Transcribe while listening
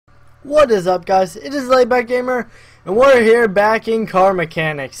What is up, guys? It is Laidback Gamer, and we're here back in Car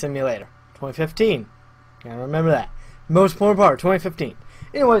Mechanic Simulator 2015. Gotta remember that. Most important part, 2015.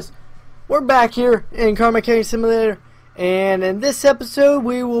 Anyways, we're back here in Car Mechanic Simulator, and in this episode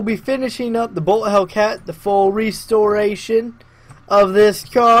we will be finishing up the Bolt Hellcat, the full restoration of this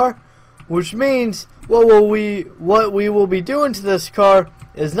car, which means what we will be doing to this car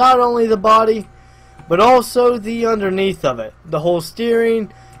is not only the body, but also the underneath of it, the whole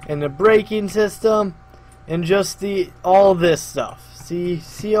steering and the braking system and just all this stuff.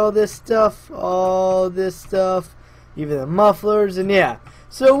 See all this stuff, even the mufflers, and yeah.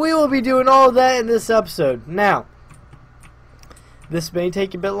 So we will be doing all of that in this episode. Now, this may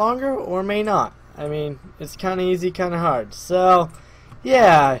take a bit longer or may not. I mean, it's kind of easy, kind of hard. So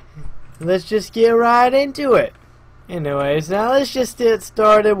yeah, let's just get right into it. Anyways, now let's just get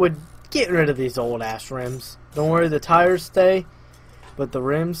started with getting rid of these old ass rims. Don't worry, the tires stay, but the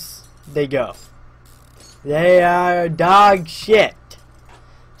rims, they go. They are dog shit.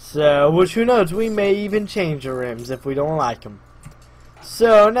 So, which who knows, we may even change the rims if we don't like them.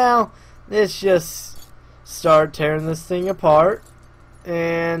 So now, let's just start tearing this thing apart.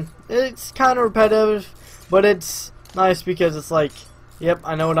 And it's kind of repetitive, but it's nice because it's like, yep,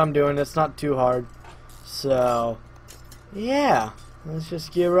 I know what I'm doing. It's not too hard. So, yeah, let's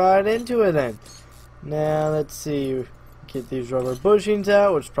just get right into it then. Now, let's see. Get these rubber bushings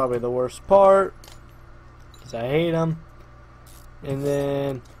out, which is probably the worst part, because I hate them. And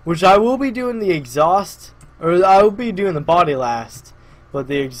then, which I will be doing the exhaust, or I will be doing the body last, but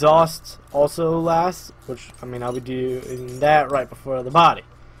the exhaust also last, which, I mean, I'll be doing that right before the body.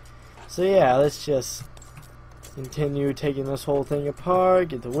 So yeah, let's just continue taking this whole thing apart,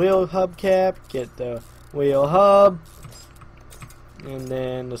 get the wheel hubcap, get the wheel hub, and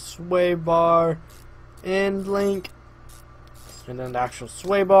then the sway bar end link, and then the actual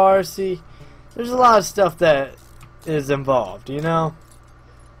sway bar. See, there's a lot of stuff that is involved, you know.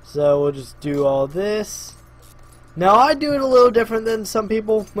 So we'll just do all this. Now I do it a little different than some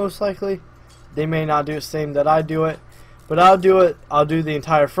people, most likely. They may not do the same that I do it, but I'll do the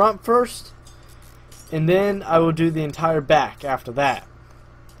entire front first, and then I will do the entire back after that.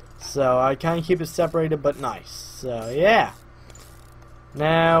 So I kind of keep it separated but nice. So yeah.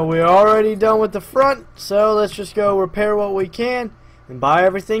 Now we're already done with the front, so let's just go repair what we can and buy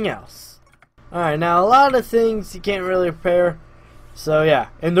everything else. Alright, now a lot of things you can't really repair, so yeah,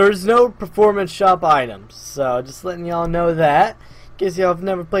 and there's no performance shop items, so just letting y'all know that, in case y'all have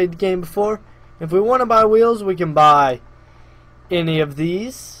never played the game before. If we want to buy wheels, we can buy any of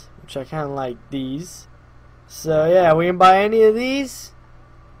these, which I kind of like these. So yeah, we can buy any of these,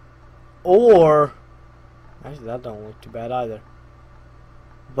 or, actually that don't look too bad either.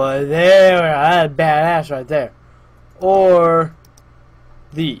 But there, that's badass right there. Or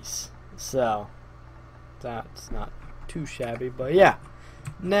these. So that's not too shabby, but yeah.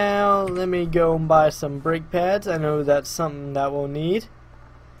 Now let me go and buy some brake pads. I know that's something that we'll need.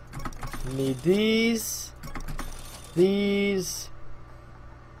 Need these. These.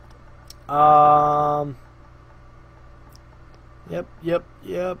 Yep.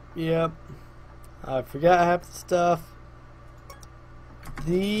 I forgot half the stuff.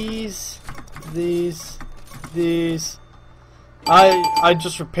 These. I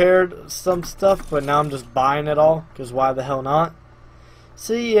just repaired some stuff, but now I'm just buying it all, because why the hell not?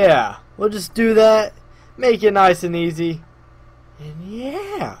 So yeah, we'll just do that, make it nice and easy, and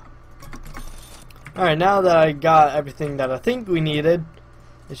yeah. Alright, now that I got everything that I think we needed,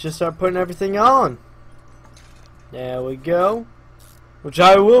 let's just start putting everything on. There we go. Which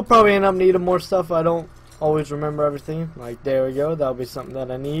I will probably end up needing more stuff. I don't always remember everything. Like, there we go. That'll be something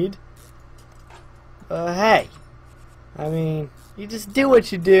that I need. Hey, I mean, you just do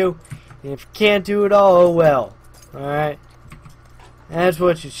what you do, and if you can't do it all, oh well. Alright? That's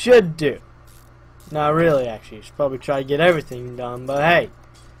what you should do. Not really, actually. You should probably try to get everything done, but hey.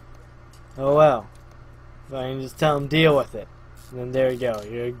 Oh well. If I can just tell them, deal with it. And then there you go.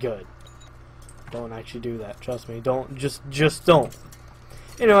 You're good. Don't actually do that. Trust me. Don't. Just don't.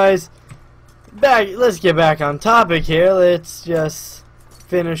 Anyways, let's get back on topic here. Let's just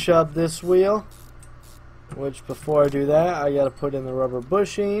finish up this wheel. Which, before I do that, I gotta put in the rubber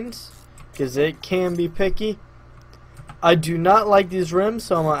bushings, because it can be picky. I do not like these rims,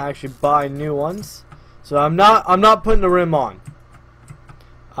 so I'm gonna actually buy new ones. So I'm not putting the rim on.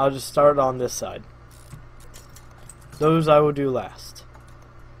 I'll just start on this side. Those I will do last.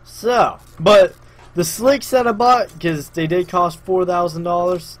 So, but the slicks that I bought, because they did cost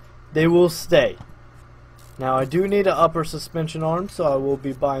 $4,000, they will stay. Now I do need an upper suspension arm, so I will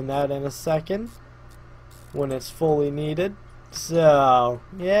be buying that in a second when it's fully needed. So,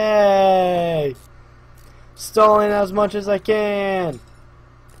 yay! Stalling as much as I can.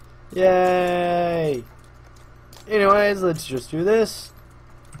 Yay! Anyways, let's just do this.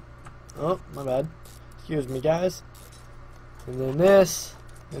 Oh, my bad. Excuse me, guys. And then this.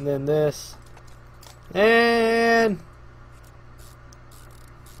 And then this. And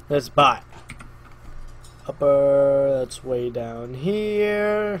let's buy. Upper, that's way down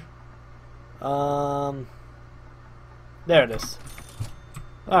here. There it is.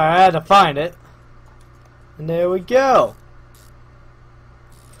 Alright, I had to find it. And there we go.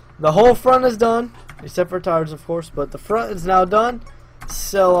 The whole front is done. Except for tires, of course. But the front is now done.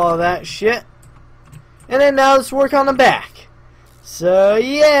 Sell all that shit. And then now let's work on the back. So,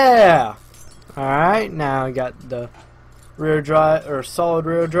 yeah. Alright, now I got the rear drive, or solid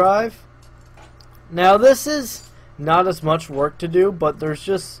rear drive. Now this is not as much work to do, but there's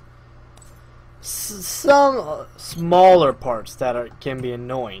just some smaller parts that can be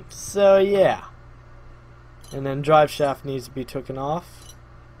annoying. So yeah. And then drive shaft needs to be taken off.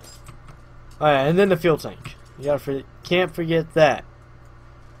 Alright, and then the fuel tank. You can't forget that.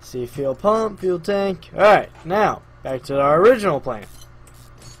 See, fuel pump, fuel tank. Alright, now back to our original plan.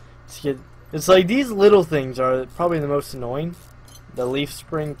 It's like these little things are probably the most annoying. The leaf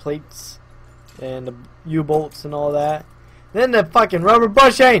spring plates and the U-bolts and all that. Then the fucking rubber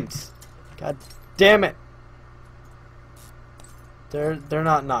bushings. God damn it. They're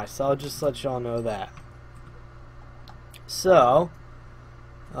not nice. I'll just let y'all know that. So,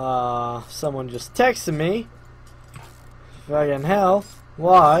 someone just texted me. Fucking hell.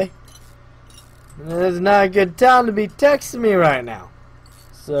 Why? It's not a good time to be texting me right now.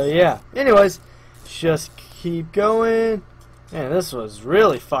 So yeah. Anyways, just keep going. Man, this was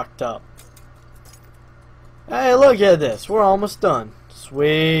really fucked up. Hey, look at this. We're almost done.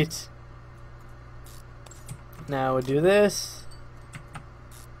 Sweet. Now we do this.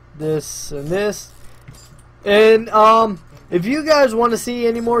 This and this. And if you guys want to see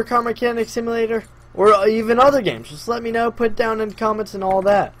any more Car Mechanic Simulator or even other games, just let me know. Put it down in the comments and all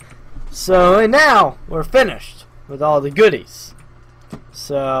that. So, and now we're finished with all the goodies.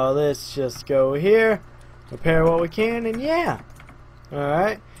 So let's just go here, repair what we can, and yeah.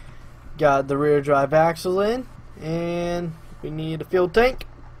 Alright. Got the rear drive axle in, and we need a fuel tank.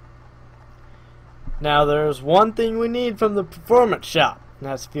 Now there's one thing we need from the performance shop, and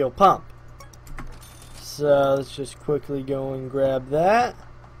that's fuel pump. So let's just quickly go and grab that.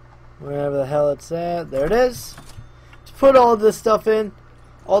 Wherever the hell it's at. There it is. Let's put all this stuff in.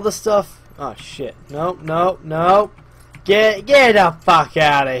 All the stuff. Oh shit. Nope, nope, nope. Get the fuck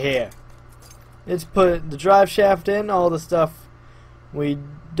out of here. Let's put the drive shaft in. All the stuff we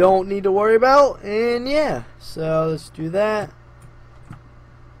don't need to worry about. And yeah. So let's do that.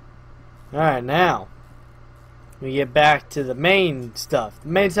 Alright, now we get back to the main stuff. The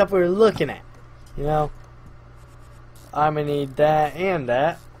main stuff we were looking at. You know, I'm gonna need that and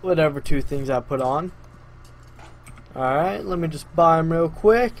that. Whatever two things I put on. Alright, let me just buy them real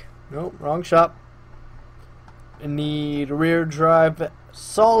quick. Nope, wrong shop. I need a rear drive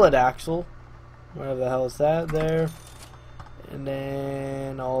solid axle. Whatever the hell is that there. And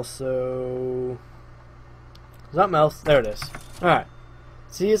then also something else. There it is. Alright.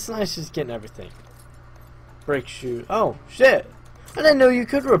 See, it's nice just getting everything. Brake shoes. Oh, shit. I didn't know you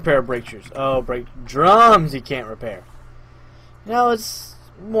could repair brake shoes. Oh, brake drums you can't repair. You know, it's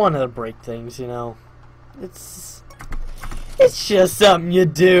one of the brake things, you know. It's just something you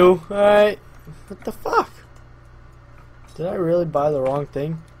do, alright? What the fuck? Did I really buy the wrong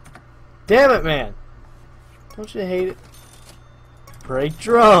thing? Damn it, man. Don't you hate it? Brake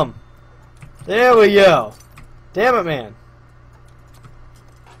drum. There we go. Damn it, man.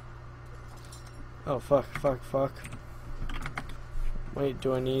 Oh, fuck, fuck, fuck. Wait,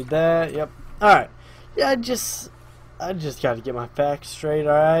 do I need that? Yep. Alright. Yeah, I just gotta get my facts straight,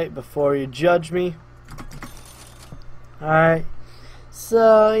 alright? Before you judge me. Alright.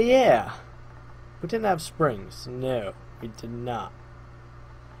 So, yeah. We didn't have springs. No, we did not.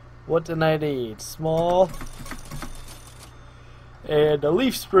 What did I need? Small. And a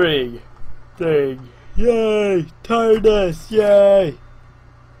leaf spring thing. Yay! Tiredness! Yay!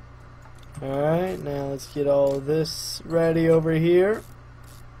 Alright, now let's get all of this ready over here.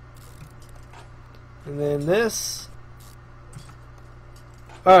 And then this.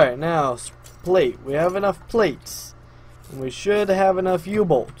 Alright, now plate. We have enough plates. And we should have enough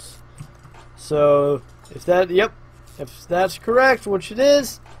U-bolts. So, if that's correct, which it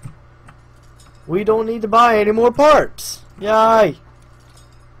is, we don't need to buy any more parts. Yay!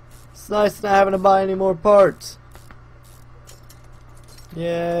 It's nice not having to buy any more parts.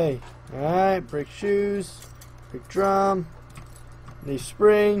 Yay! Alright, brake shoes, brake drum, leaf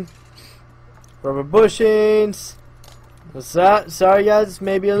spring, rubber bushings. Sorry guys, it's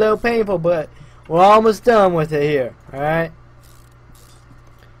maybe a little painful, but we're almost done with it here. Alright.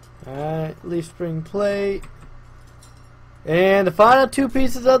 Alright, leaf spring plate. And the final two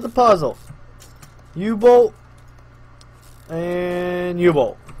pieces of the puzzle. U-bolt and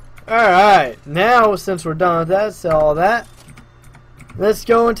U-bolt. Alright, now since we're done with that, sell all that. Let's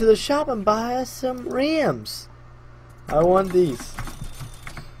go into the shop and buy us some rims. I want these.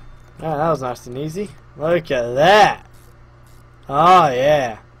 Ah, that was nice and easy. Look at that. Oh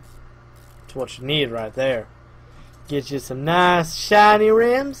yeah. That's what you need right there. Get you some nice shiny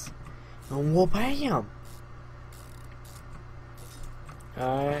rims and we'll bam.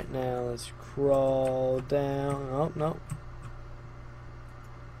 Alright, now let's crawl down. Oh, no.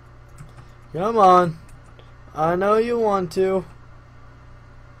 Come on. I know you want to.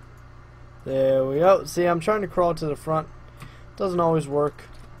 There we go. See, I'm trying to crawl to the front. Doesn't always work.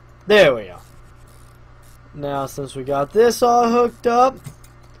 There we go. Now, since we got this all hooked up,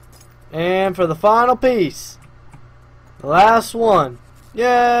 and for the final piece, the last one.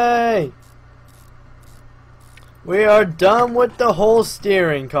 Yay! We are done with the whole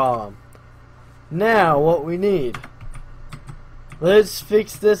steering column. Now, what we need. Let's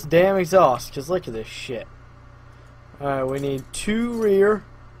fix this damn exhaust, because look at this shit. Alright, we need 2 rear,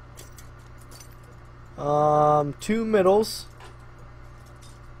 2 middles,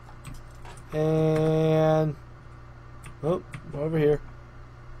 and oh, over here.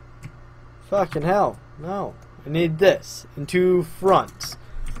 Fucking hell, no. I need this, and 2 fronts.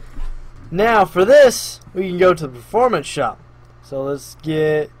 Now for this, we can go to the performance shop. So let's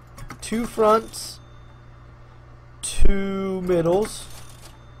get 2 fronts, 2 middles,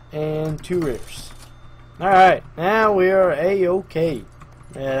 and 2 rears. Alright, now we are A-OK.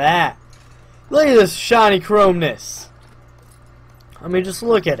 Look at that. Look at this shiny chromeness. I mean, just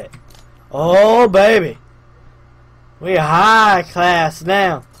look at it. Oh, baby. We are high class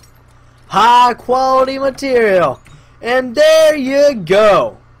now. High quality material. And there you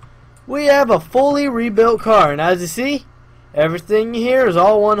go. We have a fully rebuilt car. And as you see, everything here is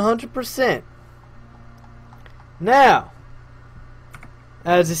all 100%. Now,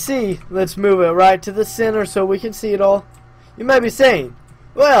 as you see, let's move it right to the center so we can see it all. You may be saying,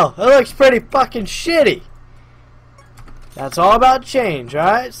 well, it looks pretty fucking shitty. That's all about change,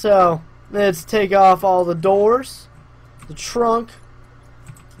 right? So, let's take off all the doors, the trunk,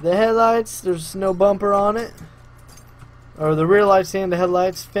 the headlights. There's no bumper on it. Or the rear lights and the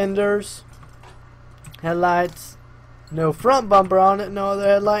headlights, fenders, headlights, no front bumper on it, no other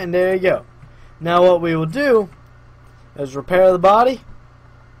headlight, and there you go. Now what we will do is repair the body,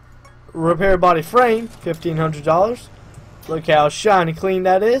 repair body frame, $1,500. Look how shiny clean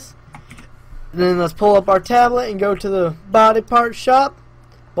that is. And then let's pull up our tablet and go to the body part shop.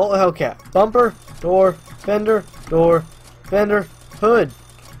 Bolt Hellcat, bumper, door, fender, hood,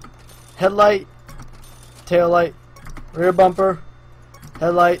 headlight, tail light, rear bumper,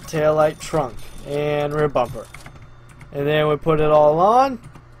 headlight, tail light, trunk, and rear bumper. And then we put it all on.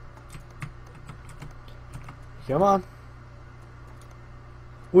 Come on.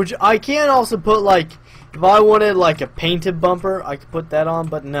 Which I can also put, like, if I wanted like a painted bumper, I could put that on,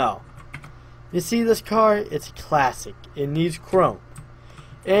 but no. You see this car? It's classic. It needs chrome.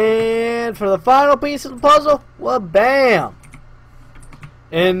 And for the final piece of the puzzle, well, bam!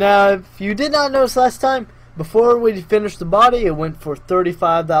 And if you did not notice last time, before we finished the body, it went for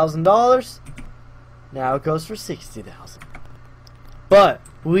 $35,000. Now it goes for $60,000. But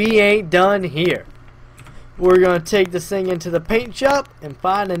we ain't done here. We're gonna take this thing into the paint shop and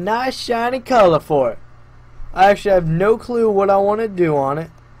find a nice shiny color for it. I actually have no clue what I want to do on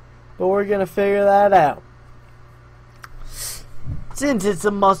it, but we're gonna figure that out. Since it's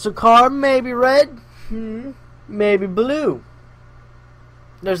a muscle car, maybe red, maybe blue.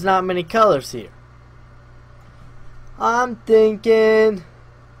 There's not many colors here. I'm thinking,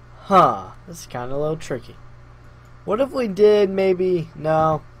 this is kind of a little tricky. What if we did maybe,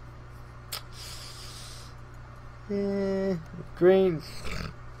 no. Green.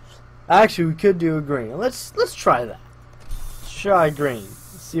 Actually, we could do a green. Let's try that. Let's try green.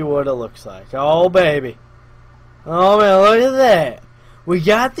 See what it looks like. Oh, baby. Oh, man, look at that. We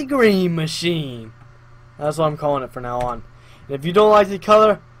got the green machine. That's what I'm calling it from now on. And if you don't like the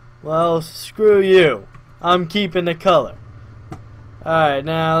color, well, screw you. I'm keeping the color. Alright,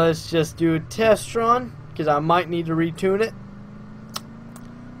 now let's just do a test run, because I might need to retune it.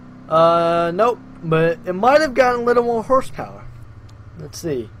 Nope. But it might have gotten a little more horsepower. Let's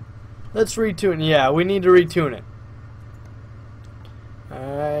see. Let's retune. Yeah, we need to retune it.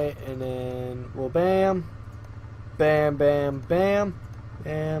 Alright, and then we'll bam. bam, bam, bam,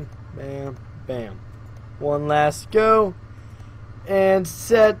 bam, bam, bam. One last go. And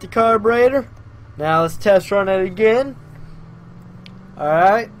set the carburetor. Now let's test run it again.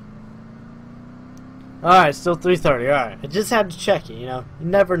 Alright. Alright, still 330. Alright, I just had to check it, you know. You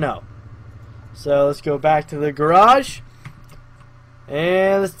never know. So let's go back to the garage.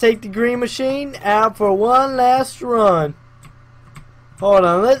 And let's take the green machine out for one last run. Hold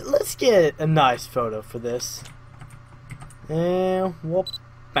on, let's get a nice photo for this. And whoop,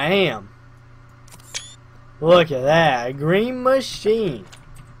 bam. Look at that, a green machine.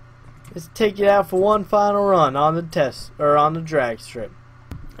 Let's take it out for one final run on the test, or on the drag strip.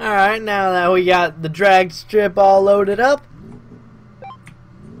 Alright, now that we got the drag strip all loaded up.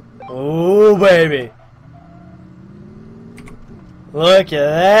 Oh baby. Look at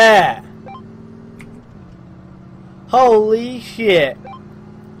that. Holy shit.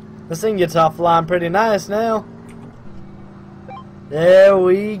 This thing gets offline pretty nice now. There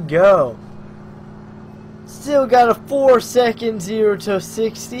we go. Still got a 4-second 0 to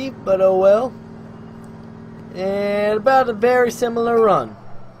 60, but oh well. And about a very similar run.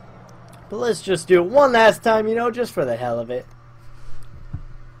 But let's just do it one last time, you know, just for the hell of it.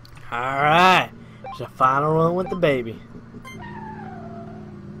 Alright. It's a final run with the baby.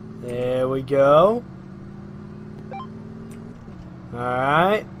 There we go.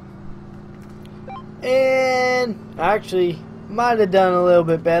 Alright. And actually, might have done a little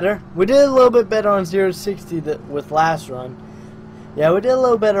bit better. We did a little bit better on 0 to 60 with last run. Yeah, we did a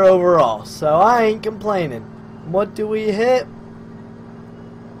little better overall. So I ain't complaining. What do we hit?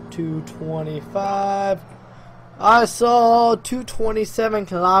 225. I saw 227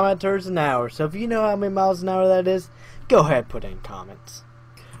 kilometers an hour. So if you know how many miles an hour that is, go ahead, put in comments.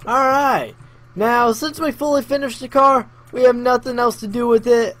 Alright, now since we fully finished the car, we have nothing else to do with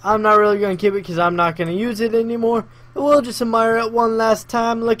it. I'm not really going to keep it because I'm not going to use it anymore. But we'll just admire it one last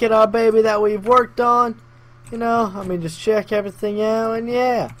time. Look at our baby that we've worked on. You know, I mean, just check everything out. And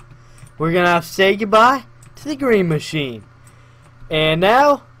yeah, we're going to have to say goodbye to the green machine. And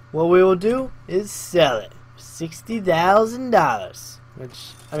now, what we will do is sell it. $60,000. Which,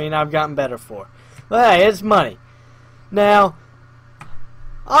 I mean, I've gotten better for. But hey, it's money. Now,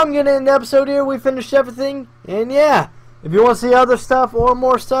 I'm going to end the episode here. We finished everything. And yeah, if you want to see other stuff or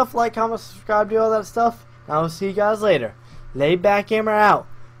more stuff, like, comment, subscribe, do all that stuff. I will see you guys later. Laid back hammer out.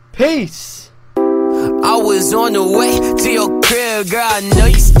 Peace. I was on the way to your crib, girl. I know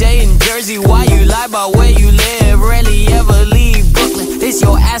you stay in Jersey. Why you lie about where you live? Rarely ever leave Brooklyn. It's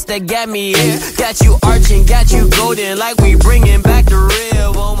your ass that got me here. Got you arching, got you golden, like we bringing back the real.